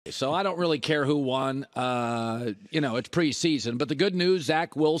So I don't really care who won. It's preseason. But the good news,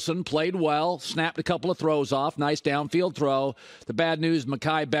 Zach Wilson played well, snapped a couple of throws off, nice downfield throw. The bad news,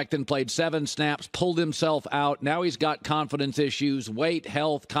 Mekhi Becton played 7 snaps, pulled himself out. Now he's got confidence issues, weight,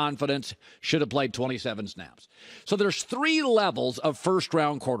 health, confidence. Should have played 27 snaps. So there's 3 levels of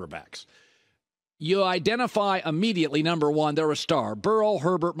first-round quarterbacks. You identify immediately, number 1, they're a star. Burrow,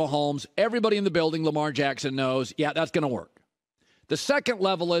 Herbert, Mahomes, everybody in the building, Lamar Jackson knows, yeah, that's going to work. The second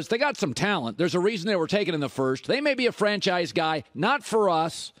level is they got some talent. There's a reason they were taken in the first. They may be a franchise guy, not for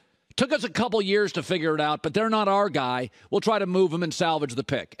us. Took us a couple years to figure it out, but they're not our guy. We'll try to move them and salvage the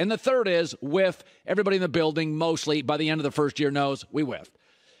pick. And the third is whiff. Everybody in the building, mostly by the end of the first year, knows we whiffed.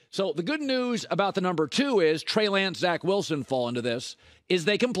 So the good news about the number 2 is Trey Lance, Zach Wilson fall into this, is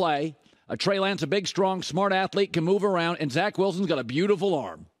they can play. Trey Lance, a big, strong, smart athlete, can move around, and Zach Wilson's got a beautiful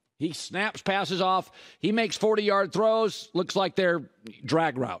arm. He snaps, passes off. He makes 40-yard throws. Looks like they're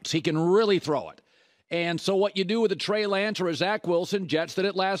drag routes. He can really throw it. And so what you do with a Trey Lance or a Zach Wilson, Jets did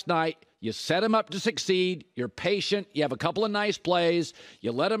it last night, you set him up to succeed. You're patient. You have a couple of nice plays.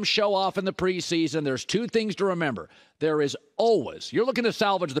 You let him show off in the preseason. There's 2 things to remember. There is always, you're looking to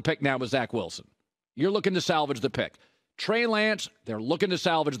salvage the pick now with Zach Wilson. You're looking to salvage the pick. Trey Lance, they're looking to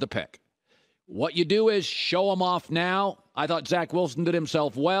salvage the pick. What you do is show him off now. I thought Zach Wilson did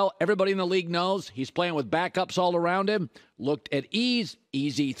himself well. Everybody in the league knows he's playing with backups all around him. Looked at ease,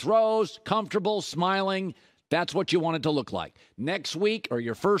 easy throws, comfortable, smiling. That's what you want it to look like. Next week or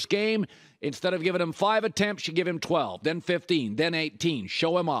your first game, instead of giving him 5 attempts, you give him 12, then 15, then 18.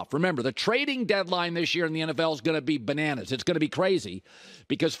 Show him off. Remember, the trading deadline this year in the NFL is going to be bananas. It's going to be crazy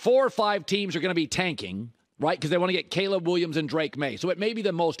because 4 or 5 teams are going to be tanking, right? Because they want to get Caleb Williams and Drake May. So it may be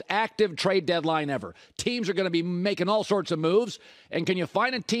the most active trade deadline ever. Teams are going to be making all sorts of moves. And can you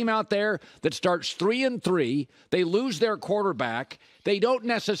find a team out there that starts 3-3? They lose their quarterback. They don't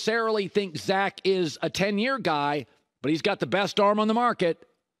necessarily think Zach is a 10-year guy, but he's got the best arm on the market.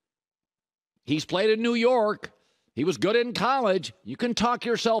 He's played in New York. He was good in college. You can talk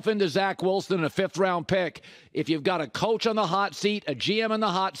yourself into Zach Wilson, a 5th-round pick. If you've got a coach on the hot seat, a GM on the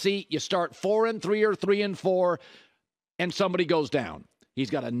hot seat, you start 4-3 or 3-4, and somebody goes down. He's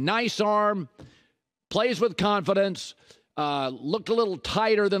got a nice arm, plays with confidence, looked a little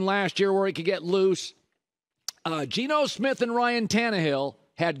tighter than last year where he could get loose. Geno Smith and Ryan Tannehill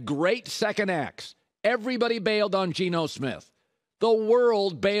had great second acts. Everybody bailed on Geno Smith. The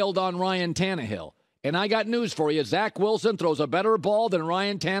world bailed on Ryan Tannehill. And I got news for you. Zach Wilson throws a better ball than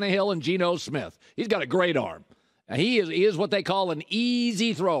Ryan Tannehill and Geno Smith. He's got a great arm. He is what they call an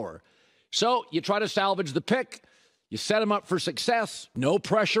easy thrower. So you try to salvage the pick. You set him up for success. No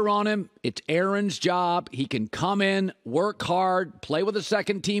pressure on him. It's Aaron's job. He can come in, work hard, play with the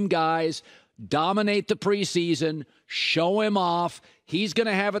second-team guys, dominate the preseason, show him off. He's going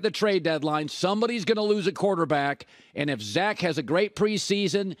to have at the trade deadline. Somebody's going to lose a quarterback. And if Zach has a great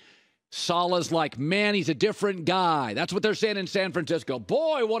preseason, Salah's like, man, he's a different guy. That's what they're saying in San Francisco.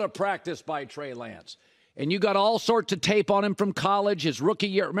 Boy, what a practice by Trey Lance. And you got all sorts of tape on him from college, his rookie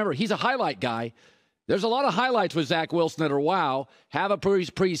year. Remember, he's a highlight guy. There's a lot of highlights with Zach Wilson that are wow. Have a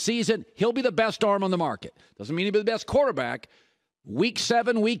preseason. He'll be the best arm on the market. Doesn't mean he'll be the best quarterback. Week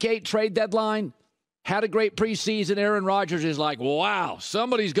 7, Week 8 trade deadline. Had a great preseason. Aaron Rodgers is like, wow,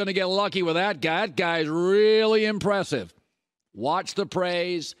 somebody's going to get lucky with that guy. That guy's really impressive. Watch the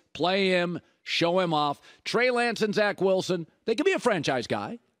praise, play him, show him off. Trey Lance and Zach Wilson, they could be a franchise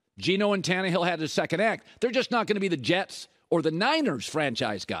guy. Geno and Tannehill had his second act. They're just not going to be the Jets or the Niners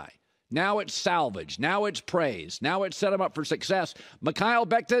franchise guy. Now it's salvage. Now it's praise. Now it's set him up for success. Mekhi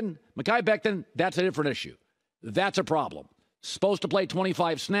Becton, that's a different issue. That's a problem. Supposed to play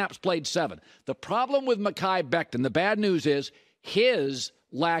 25 snaps, played 7. The problem with Mekhi Becton, the bad news is his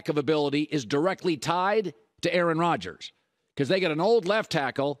lack of ability is directly tied to Aaron Rodgers. Because they get an old left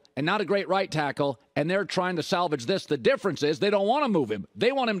tackle and not a great right tackle, and they're trying to salvage this. The difference is they don't want to move him.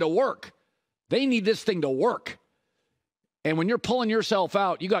 They want him to work. They need this thing to work. And when you're pulling yourself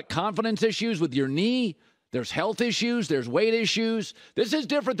out, you got confidence issues with your knee. There's health issues. There's weight issues. This is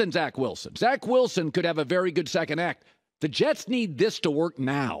different than Zach Wilson. Zach Wilson could have a very good second act. The Jets need this to work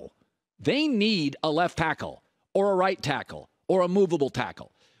now. They need a left tackle or a right tackle or a movable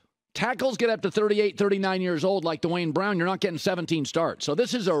tackle. Tackles get up to 38, 39 years old like Dwayne Brown. You're not getting 17 starts. So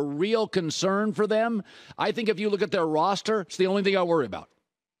this is a real concern for them. I think if you look at their roster, it's the only thing I worry about.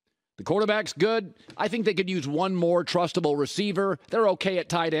 The quarterback's good. I think they could use one more trustable receiver. They're okay at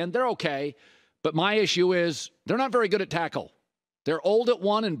tight end. They're okay. But my issue is they're not very good at tackle. They're old at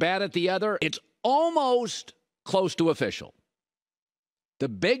one and bad at the other. It's almost close to official. The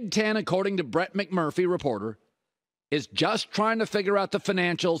Big Ten, according to Brett McMurphy, reporter, is just trying to figure out the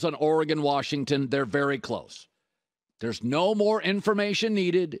financials on Oregon, Washington. They're very close. There's no more information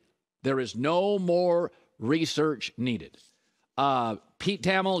needed. There is no more research needed. Pete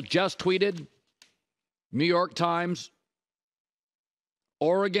Thamel just tweeted, New York Times,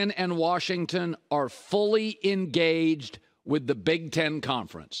 Oregon and Washington are fully engaged with the Big Ten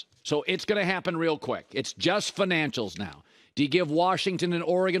Conference. So it's going to happen real quick. It's just financials now. Do you give Washington and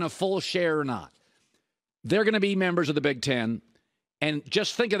Oregon a full share or not? They're going to be members of the Big Ten. And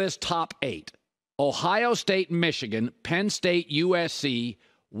just think of this top 8. Ohio State, Michigan, Penn State, USC,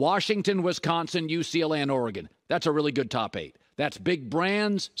 Washington, Wisconsin, UCLA, and Oregon. That's a really good top 8. That's big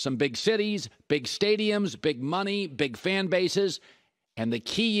brands, some big cities, big stadiums, big money, big fan bases. And the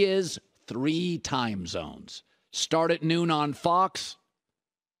key is 3 time zones. Start at noon on Fox,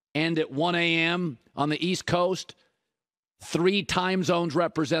 end at 1 a.m. on the East Coast. 3 time zones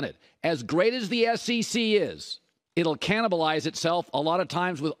represented. As great as the SEC is, it'll cannibalize itself a lot of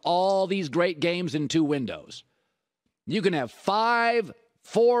times with all these great games in 2 windows. You can have 4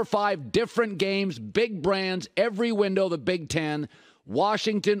 or 5 different games, big brands, every window, the Big Ten.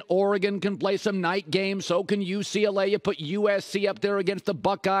 Washington, Oregon can play some night games. So can UCLA. You put USC up there against the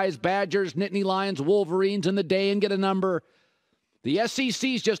Buckeyes, Badgers, Nittany Lions, Wolverines in the day and get a number. The SEC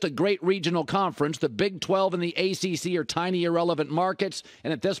is just a great regional conference. The Big 12 and the ACC are tiny, irrelevant markets.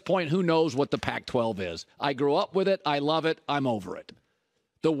 And at this point, who knows what the Pac-12 is? I grew up with it. I love it. I'm over it.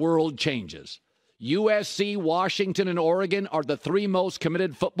 The world changes. USC, Washington, and Oregon are the 3 most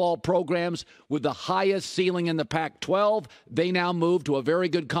committed football programs with the highest ceiling in the Pac-12. They now move to a very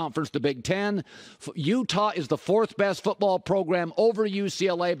good conference, the Big Ten. Utah is the 4th best football program over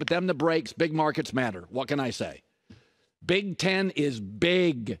UCLA, but them the breaks. Big markets matter. What can I say? Big Ten is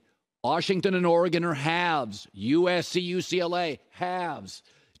big. Washington and Oregon are halves. USC, UCLA, halves.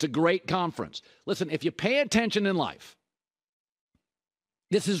 It's a great conference. Listen, if you pay attention in life,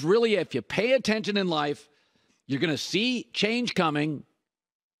 this is really, if you pay attention in life, you're going to see change coming.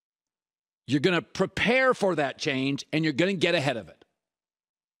 You're going to prepare for that change, and you're going to get ahead of it.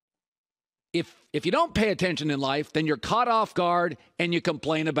 If you don't pay attention in life, then you're caught off guard, and you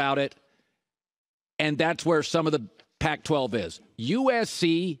complain about it. And that's where some of the Pac-12 is.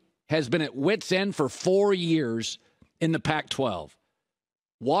 USC has been at wit's end for 4 years in the Pac-12.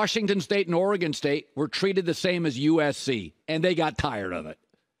 Washington State and Oregon State were treated the same as USC, and they got tired of it.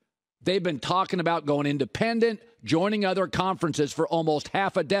 They've been talking about going independent, joining other conferences for almost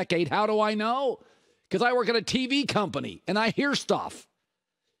half a decade. How do I know? Because I work at a TV company, and I hear stuff.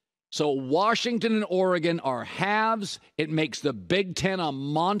 So Washington and Oregon are halves. It makes the Big Ten a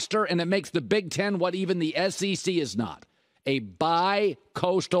monster, and it makes the Big Ten what even the SEC is not. A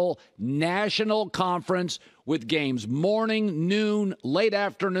bi-coastal national conference with games morning, noon, late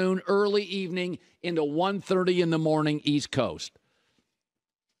afternoon, early evening, into 1:30 in the morning East Coast.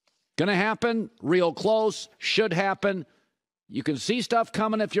 Going to happen, real close, should happen. You can see stuff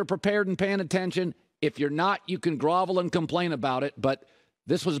coming if you're prepared and paying attention. If you're not, you can grovel and complain about it, but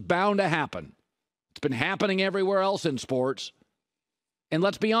this was bound to happen. It's been happening everywhere else in sports. And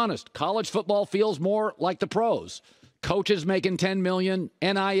let's be honest, college football feels more like the pros. Coaches making $10 million,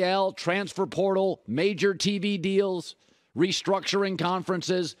 NIL, transfer portal, major TV deals, restructuring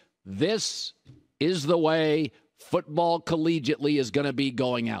conferences. This is the way football collegiately is going to be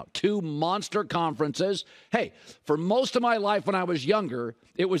going out. 2 monster conferences. Hey, for most of my life when I was younger,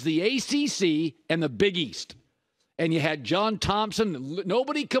 it was the ACC and the Big East. And you had John Thompson.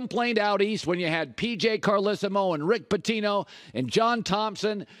 Nobody complained out east when you had P.J. Carlesimo and Rick Pitino and John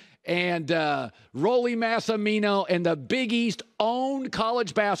Thompson and Rolly Massimino, and the Big East owned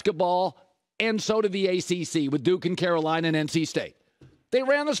college basketball, and so did the ACC with Duke and Carolina and NC State. They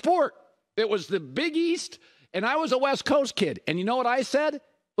ran the sport. It was the Big East, and I was a West Coast kid. And you know what I said?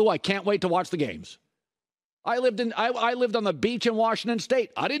 Oh, I can't wait to watch the games. I lived on the beach in Washington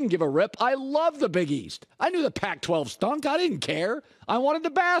State. I didn't give a rip. I loved the Big East. I knew the Pac-12 stunk. I didn't care. I wanted the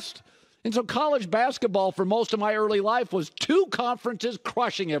best. And so college basketball for most of my early life was 2 conferences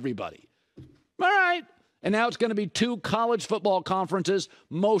crushing everybody. All right. And now it's going to be 2 college football conferences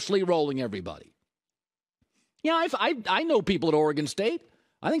mostly rolling everybody. Yeah, I know people at Oregon State.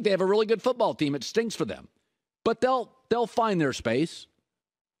 I think they have a really good football team. It stinks for them. But they'll find their space.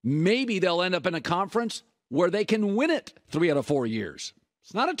 Maybe they'll end up in a conference where they can win it 3 out of 4 years.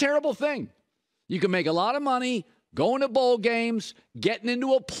 It's not a terrible thing. You can make a lot of money, going to bowl games, getting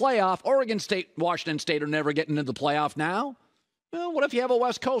into a playoff. Oregon State, Washington State are never getting into the playoff now. Well, what if you have a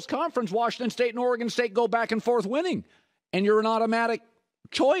West Coast conference? Washington State and Oregon State go back and forth winning, and you're an automatic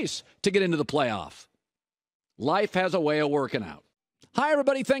choice to get into the playoff. Life has a way of working out. Hi,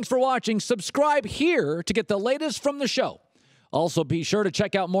 everybody. Thanks for watching. Subscribe here to get the latest from the show. Also, be sure to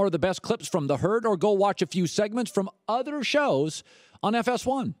check out more of the best clips from The Herd or go watch a few segments from other shows on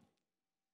FS1.